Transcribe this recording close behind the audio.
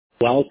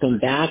Welcome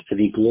back to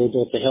the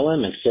Global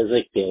Tehillim and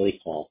Chizik Daily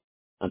Call.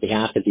 On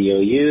behalf of the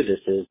OU, this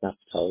is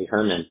Naftali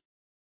Herman.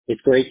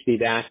 It's great to be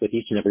back with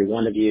each and every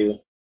one of you.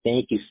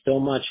 Thank you so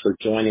much for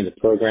joining the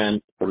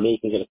program, for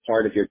making it a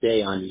part of your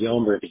day on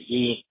Yom Rabbi,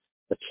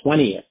 the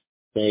 20th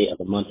day of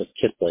the month of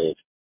Kislev.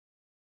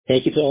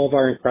 Thank you to all of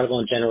our incredible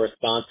and generous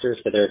sponsors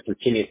for their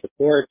continued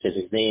support, and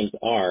whose names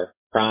are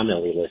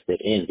prominently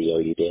listed in the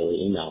OU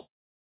Daily email.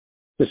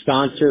 To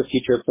sponsor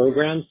future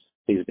programs,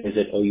 please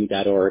visit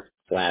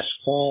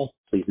ou.org/call.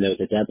 Please note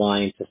the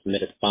deadline to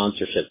submit a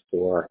sponsorship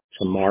for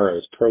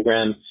tomorrow's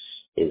program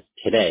is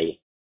today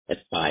at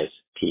 5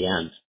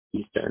 p.m.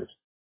 Eastern.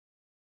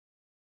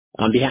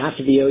 On behalf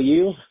of the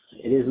OU,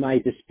 it is my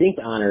distinct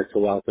honor to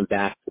welcome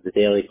back to the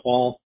Daily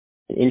Call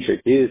and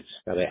introduce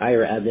Rabbi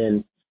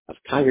Ebbin of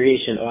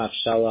Congregation Oaf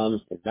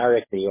Shalom in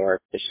Merrick, New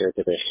York, to share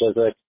today's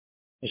Chizik.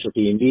 It shall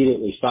be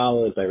immediately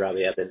followed by Rabbi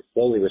Ebbin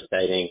slowly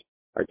reciting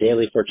our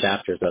daily 4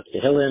 chapters of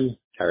Tehillim,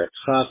 Parak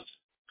Chaf,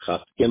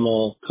 Chaf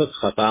Gimel, Kuf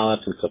Chaf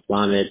Aleph, and Kuf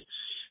Lamed.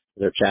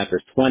 They're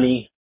chapters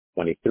 20,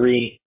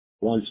 23,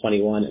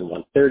 121, and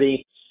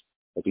 130.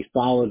 Will be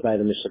followed by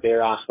the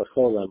Mishaberach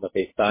L'cholim with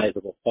a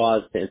sizable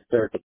pause to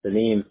insert the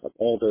names of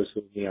all those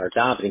whom we are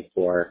davening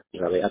for.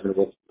 Rabbi Ebbin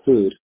will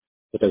conclude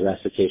with a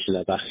recitation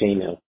of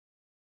Achenu.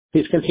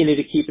 Please continue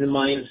to keep in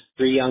mind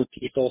 3 young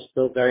people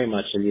still very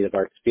much in need of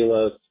our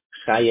tefillos: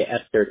 Chaya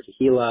Esther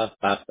Tehila,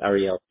 Bas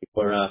Ariel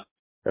Tzipora,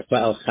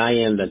 Rafael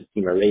Chaim ben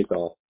Tima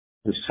Rezel,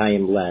 and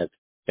Chaim Lev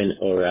ben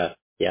Ora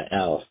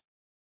Yael.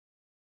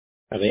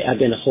 Rabbi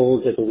Ebbin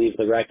holds, I believe,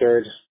 the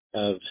record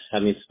of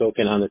having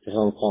spoken on the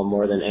Tehillim call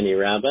more than any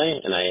rabbi,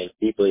 and I am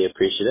deeply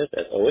appreciative,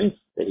 as always,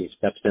 that he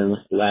steps in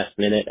last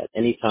minute at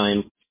any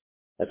time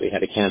that we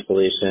had a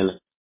cancellation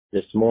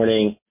this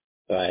morning.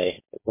 So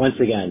I, once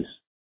again,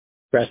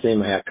 expressing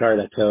my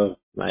hakar tov,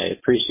 my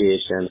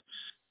appreciation,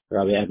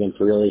 Rabbi Ebbin,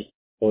 for really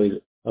always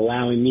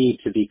allowing me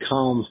to be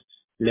calm,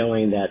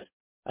 knowing that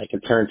I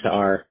can turn to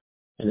our,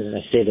 and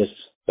I say this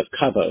with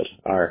kavod,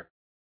 our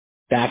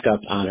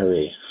backup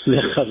honoree,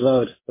 the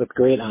kavod, with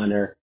great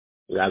honor,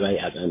 Rabbi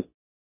Ebbin.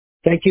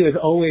 Thank you, as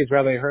always,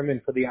 Rabbi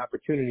Herman, for the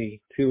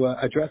opportunity to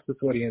address this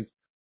audience,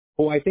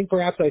 who I think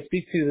perhaps I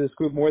speak to this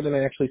group more than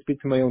I actually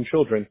speak to my own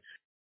children.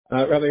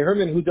 Rabbi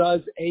Herman, who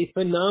does a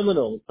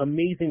phenomenal,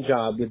 amazing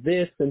job with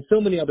this and so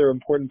many other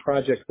important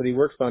projects that he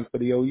works on for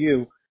the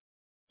OU.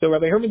 So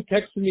Rabbi Herman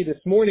texted me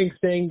this morning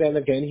saying that,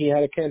 again, he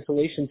had a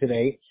cancellation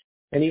today,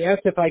 and he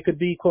asked if I could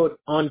be, quote,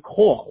 on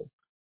call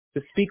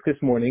to speak this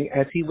morning,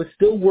 as he was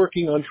still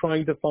working on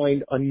trying to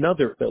find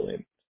another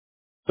fill-in.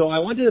 So I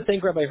wanted to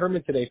thank Rabbi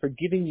Herman today for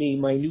giving me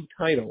my new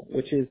title,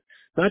 which is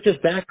not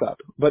just backup,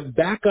 but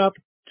backup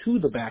to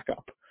the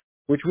backup,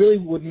 which really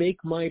would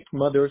make my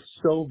mother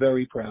so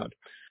very proud.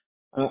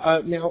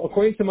 Now,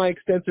 according to my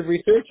extensive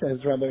research,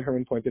 as Rabbi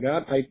Herman pointed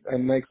out,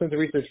 my extensive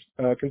research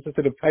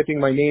consisted of typing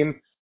my name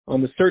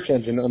on the search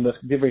engine on the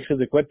Divrei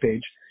Chizik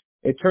webpage.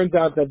 It turns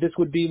out that this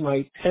would be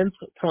my 10th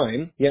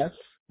time, yes,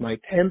 my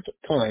 10th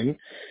time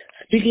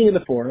speaking in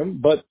the forum,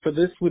 but for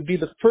this would be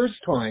the first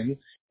time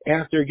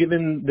after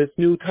given this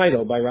new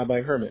title by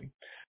Rabbi Herman.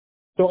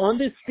 So on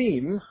this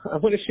theme, I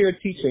want to share a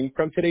teaching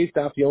from today's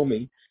Daf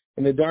Yomi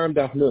in the Darim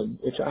Daf Nun,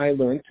 which I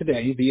learned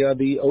today via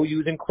the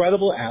OU's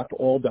incredible app,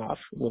 All Daf,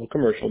 a little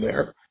commercial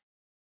there.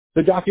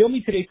 The Daf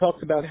Yomi today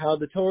talks about how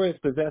the Torah is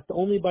possessed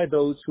only by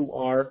those who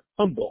are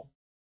humble.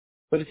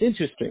 But it's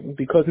interesting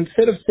because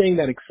instead of saying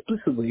that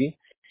explicitly,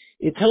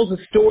 it tells a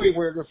story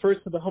where it refers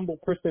to the humble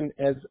person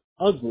as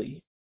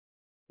ugly.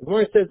 The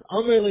Gemara says,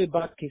 Amar le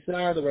bat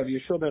Kisar, the Rabbi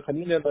Yeshua ben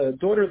Chanina, the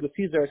daughter of the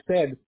Caesar,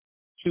 said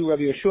to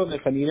Rabbi Yeshua ben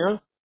Chanina,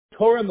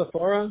 Torah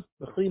mefara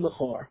v'chli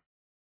mechor.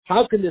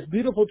 How can this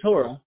beautiful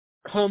Torah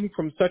come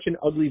from such an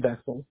ugly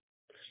vessel?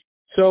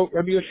 So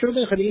Rabbi Yeshua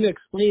ben Chanina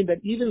explained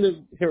that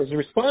there was a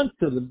response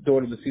to the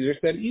daughter of the Caesar,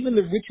 said even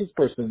the richest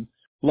person,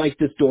 like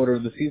this daughter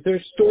of the Caesar,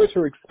 stores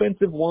her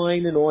expensive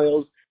wine and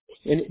oils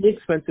in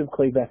inexpensive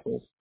clay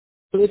vessels.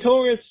 So the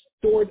Torah is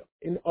stored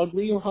in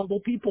ugly or humble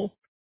people.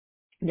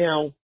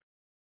 Now,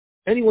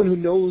 anyone who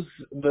knows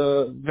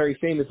the very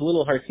famous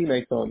Little Har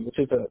Sinai song, which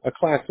is a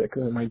classic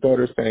that my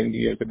daughter sang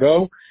years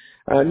ago,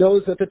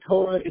 knows that the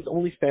Torah is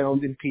only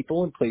found in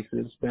people and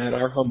places that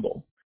are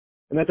humble,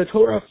 and that the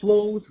Torah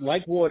flows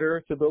like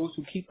water to those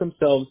who keep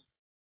themselves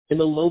in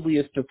the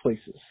lowliest of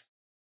places.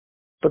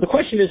 But the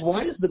question is,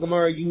 why does the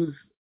Gemara use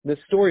the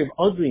story of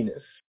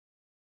ugliness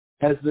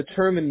as the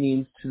term and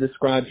means to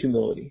describe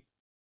humility?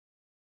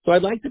 So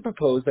I'd like to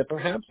propose that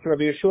perhaps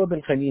Rabbi Yeshua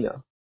ben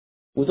Chanina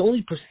was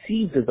only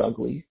perceived as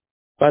ugly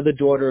by the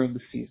daughter of the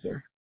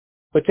Caesar,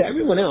 but to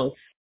everyone else,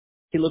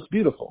 he looks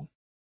beautiful.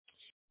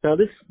 Now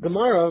this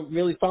Gemara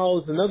really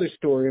follows another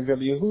story of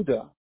Rabbi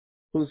Yehuda,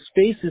 whose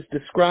face is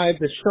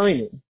described as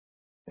shining,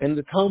 and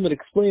the Talmud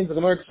explains, the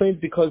Gemara explains,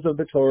 because of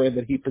the Torah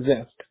that he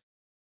possessed.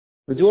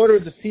 The daughter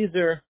of the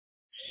Caesar,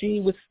 she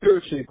was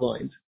spiritually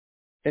blind,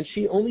 and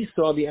she only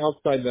saw the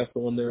outside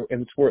vessel and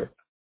its worth.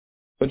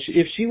 But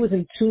if she was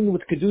in tune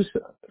with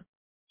Kedusha,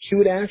 she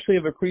would actually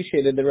have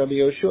appreciated that Rabbi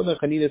Yeshua ben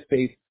Chanina's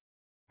face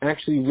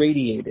actually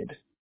radiated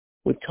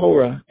with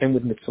Torah and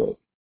with mitzvot.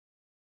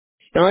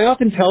 Now, I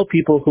often tell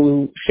people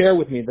who share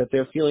with me that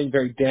they're feeling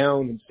very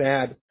down and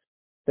sad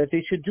that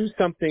they should do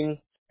something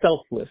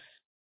selfless.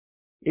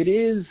 It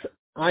is,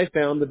 I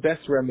found, the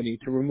best remedy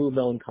to remove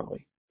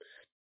melancholy.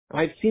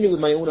 I've seen it with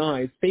my own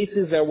eyes,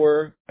 faces that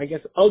were, I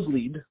guess,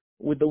 uglied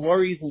with the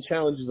worries and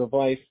challenges of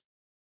life,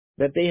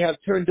 that they have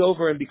turned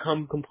over and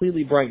become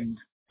completely brightened,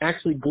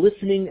 actually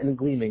glistening and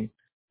gleaming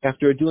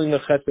after doing a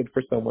chesed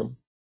for someone.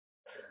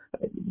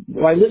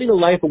 By living a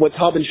life of what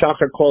Tal and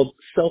Shachar called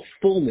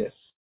self-fullness,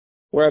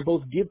 where I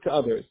both give to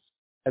others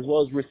as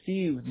well as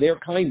receive their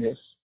kindness,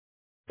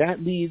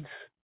 that leads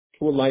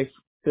to a life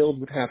filled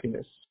with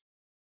happiness.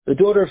 The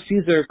daughter of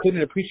Caesar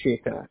couldn't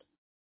appreciate that,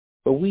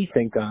 but we,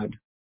 thank God,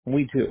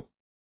 we do.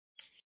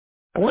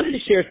 I wanted to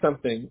share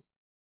something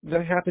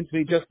that happened to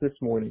me just this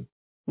morning,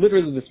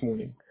 literally this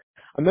morning.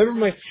 A member of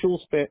my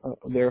shul's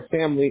their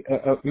family,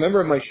 a member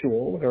of my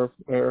shul,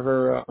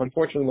 her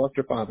unfortunately lost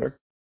her father,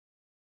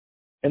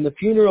 and the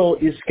funeral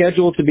is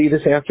scheduled to be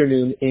this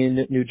afternoon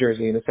in New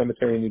Jersey, in a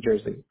cemetery in New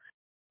Jersey.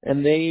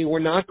 And they were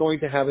not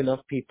going to have enough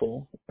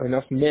people, or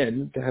enough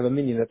men, to have a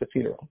minyan at the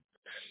funeral.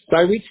 So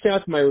I reached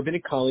out to my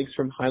rabbinic colleagues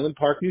from Highland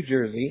Park, New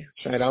Jersey,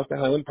 shout out to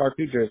Highland Park,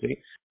 New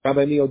Jersey,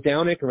 Rabbi Neil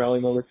Downick and Rabbi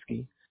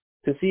Molitsky,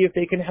 to see if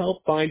they can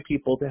help find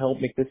people to help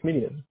make this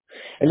minyan.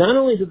 And not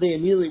only did they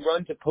immediately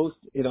run to post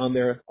it on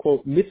their,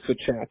 quote, mitzvah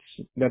chats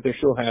that their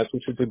shul has,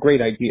 which is a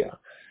great idea,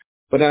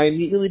 but I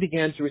immediately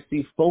began to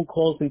receive phone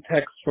calls and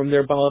texts from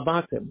their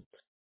balabatim,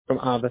 from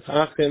Avas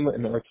Achim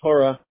and our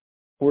Torah,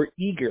 who are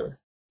eager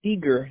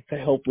to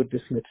help with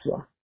this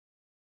mitzvah.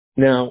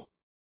 Now,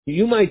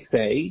 you might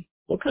say,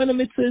 what kind of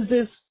mitzvah is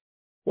this?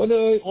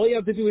 All you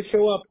have to do is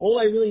show up. All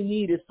I really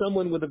need is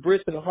someone with a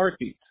bris and a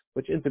heartbeat,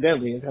 which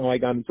incidentally is how I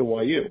got into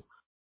YU.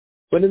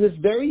 But in this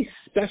very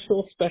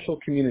special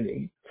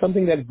community,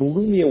 something that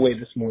blew me away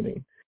this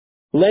morning,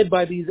 led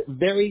by these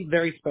very,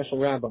 very special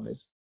rabbis,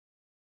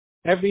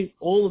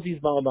 all of these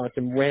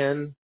balabatim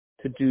ran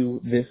to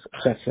do this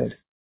chesed.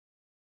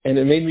 And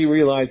it made me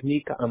realize,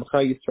 Nika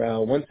Amcha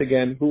Yisrael, once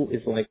again, who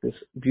is like this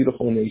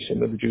beautiful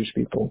nation of the Jewish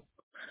people.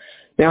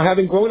 Now,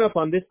 having grown up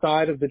on this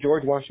side of the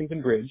George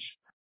Washington Bridge,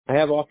 I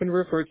have often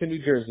referred to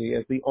New Jersey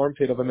as the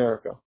armpit of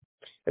America.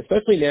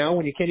 Especially now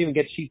when you can't even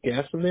get cheap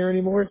gas from there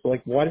anymore. So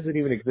like, why does it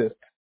even exist?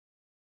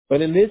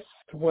 But in this,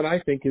 what I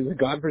think is a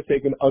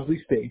godforsaken,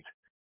 ugly state,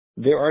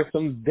 there are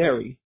some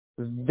very,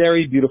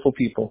 very beautiful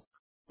people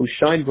who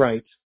shine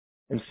bright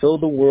and fill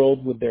the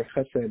world with their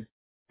chesed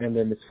and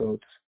their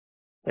mitzvot.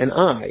 And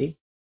I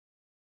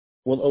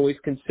will always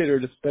consider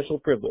it a special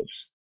privilege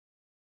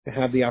to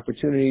have the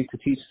opportunity to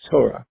teach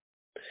Torah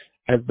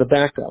as the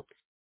backup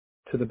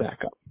to the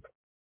backup.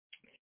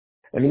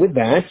 And with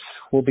that,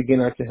 we'll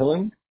begin our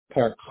Tehillim,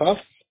 Parak Chaf.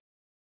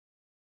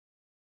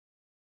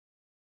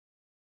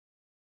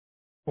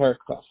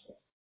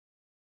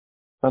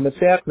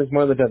 Hametzeach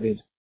Mizmor LeDavid.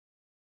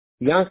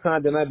 Yancha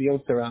Adonai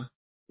b'yom tzara,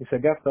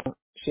 Yisagafta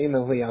Shem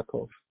El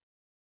Yaakov.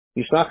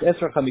 Yishlach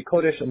Esrecha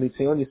mikodesh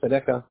Mitzion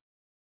Yisadeka.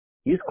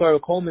 Yizkor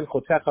kol min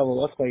chotecha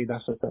v'loscha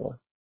yidashatela.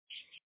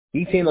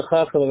 Yitain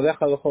lecha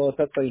chelavecha v'chol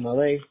atetcha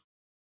yimalei.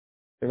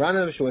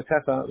 Irana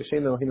v'shuatecha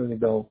v'shem Eloheinu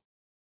nidol.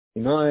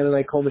 Yimal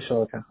Elai kol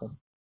mishalatecha.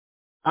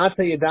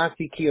 Ata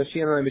yadati ki yoshi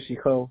Elai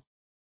mishicho.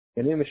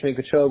 Yanim mishmei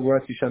gacho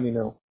g'uras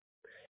yishamino.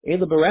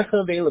 Eila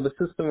berecha ve'ela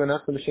b'sistem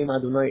v'nachim b'shem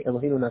Adonai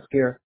Eloheinu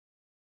naskir.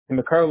 And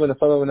Makar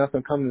v'nafalo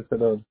v'nachim kam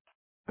nisadod.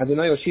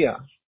 Adonai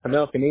Yoshia.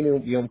 Hamel Kenenu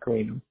b'yom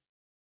kareinu.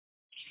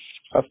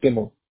 Chaf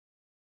Gimel.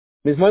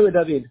 Mizmor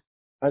LeDavid.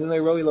 Adonai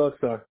roi lo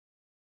aksar.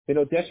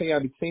 V'nodesha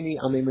yabitzeni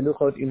al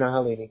me'menuchot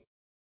inahaleni.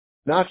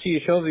 Nafshi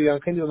yeshov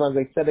v'yankindu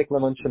v'mazay tzedek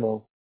laman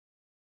shemo.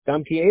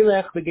 Gam ki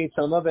elech v'geit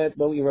salmavet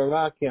lo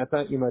irara ki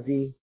atat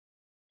yimadi.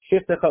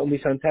 Shiftecha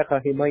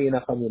u'mishantecha himai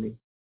yinachamuni.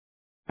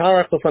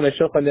 Tarach l'fanei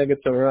shocha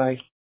neged tzorai.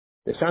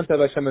 V'shanta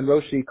v'Hashem en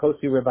roshi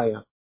kosi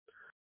revaya.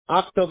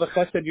 Achto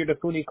v'chesed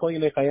yurdafuni kol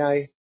yimei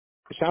chayai.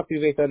 V'shapti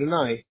v'eit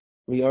Adonai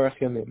li'orach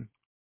yamim.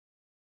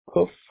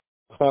 Kuf,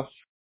 chaf,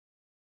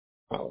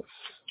 aleph.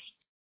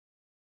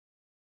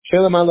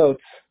 Shalom alot.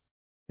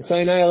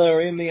 Yisayinai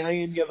al-arim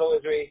mi'ayin yavo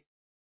ezri.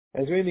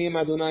 Ezri mi'im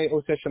Adonai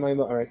oseh shamayim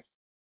v'aretz.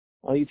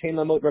 Al yitain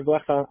lamot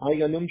raglecha, al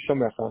yanum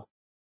shomrecha.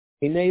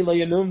 Hinei lo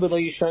yanum v'lo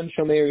yishan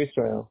shomer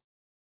Yisrael.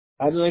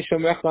 Adonai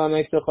shomrecha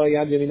anaysecha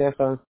yad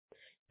yaminecha.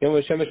 Yom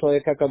v'shemesh lo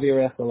yakeka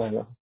v'yirech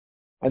l'layla.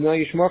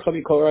 Adonai yishmorcha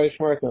mikol ra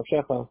yishmor et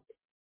nafshecha.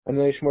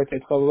 Adonai yishmor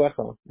teitcha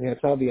v'lecha.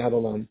 V'yatza b'yad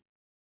olam.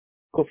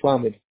 Kuf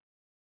lamed.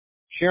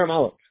 Shir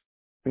malot.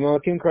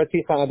 V'malakim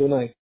karaticha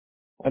Adonai.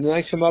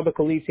 Adonai shema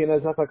b'koliti and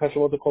azacha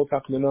kashavot kol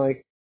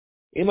takmunai.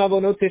 Im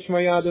avonot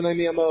tishmaya Adonai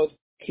mi'amod.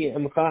 Ki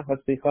emcha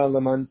haslicha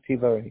laman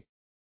tivarei.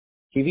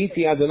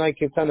 Kiviti Adonai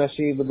kivtan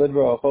ashi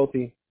v'lidra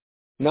achoti.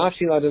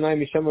 Nafshi l'Adonai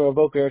mishemer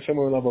avoker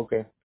shemer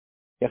lavoker.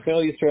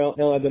 Yachel Yisrael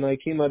el Adonai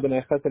kima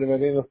Adonai chesed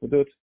v'avim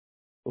v'fedut.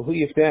 V'hu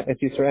yifteh et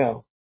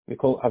Yisrael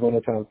mikol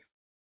avonotav.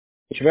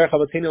 Yishver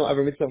chavatinu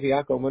aver mitzvah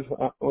v'Yaakov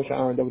Moshe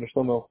Aaron David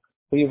Shlomo.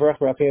 V'hu yivrach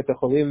v'rapeh et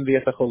acholim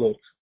v'yet acholot.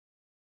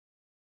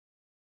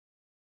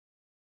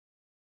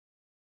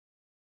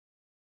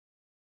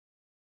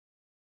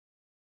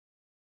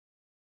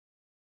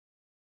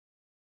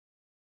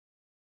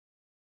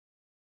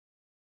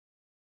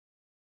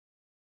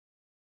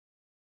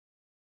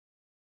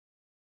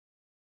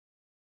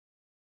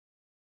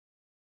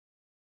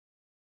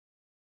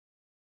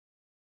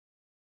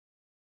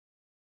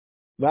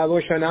 בעבור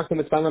שאנחנו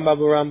מתפללים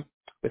בעבורם,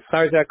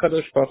 ושכר זה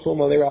הקדוש ברוך הוא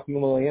מלא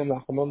רחמים עליהם,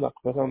 לחמם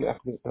לחמם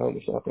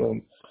לחמם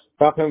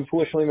רחמים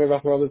פושלים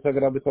ורחם רבי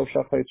סגרה בטוב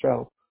שחר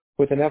ישראל,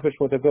 with an effort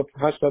for the book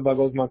Hashta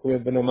Bagos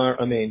Makriv Benomar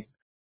Amen.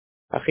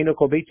 Achinu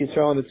kol beit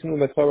Yisrael netzunu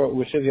metzora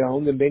u'shiv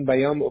ya'omdim bein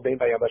bayam u'bein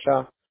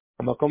bayabasha,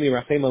 hamakom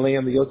yirachem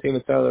aleim v'yotzei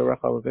metzara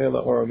l'rachal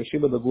v'vela or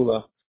meshiba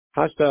l'gula,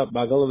 Hashta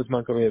Bagos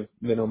Makriv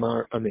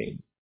Benomar Amen.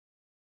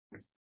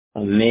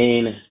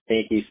 Amen.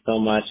 Thank you so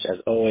much, as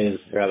always,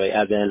 Rabbi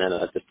Ebbin. And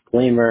a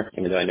disclaimer,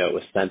 even though I know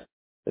it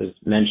was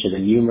mentioned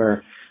in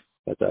humor,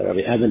 but Rabbi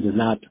Ebbin does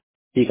not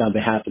speak on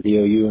behalf of the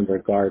OU in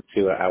regard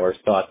to our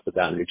thoughts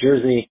about New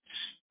Jersey.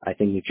 I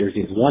think New Jersey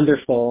is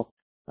wonderful.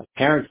 My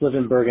parents live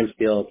in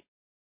Bergenfield.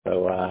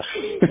 So,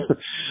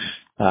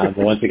 but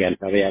once again,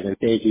 Rabbi Ebbin,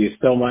 thank you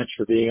so much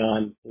for being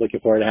on. Looking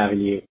forward to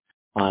having you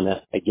on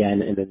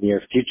again in the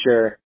near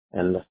future.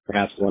 And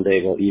perhaps one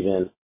day we'll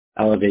even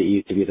elevate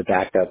you to be the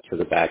backup to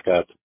the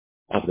backup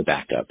of the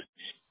backup.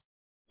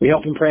 We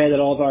hope and pray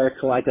that all of our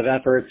collective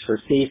efforts for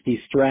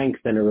safety, strength,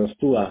 and a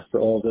refuah for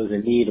all those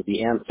in need will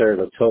be answered,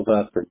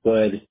 l'tova, for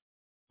good.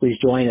 Please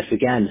join us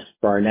again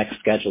for our next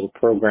scheduled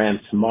program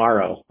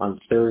tomorrow on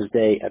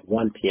Thursday at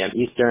 1 p.m.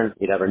 Eastern.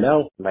 You never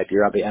know. It might be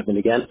Rabbi Ebbin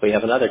again if we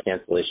have another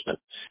cancellation.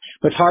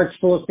 With hearts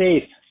full of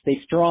faith,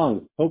 stay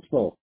strong,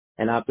 hopeful,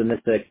 and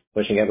optimistic,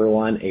 wishing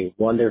everyone a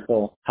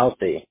wonderful,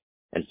 healthy,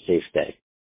 and safe day.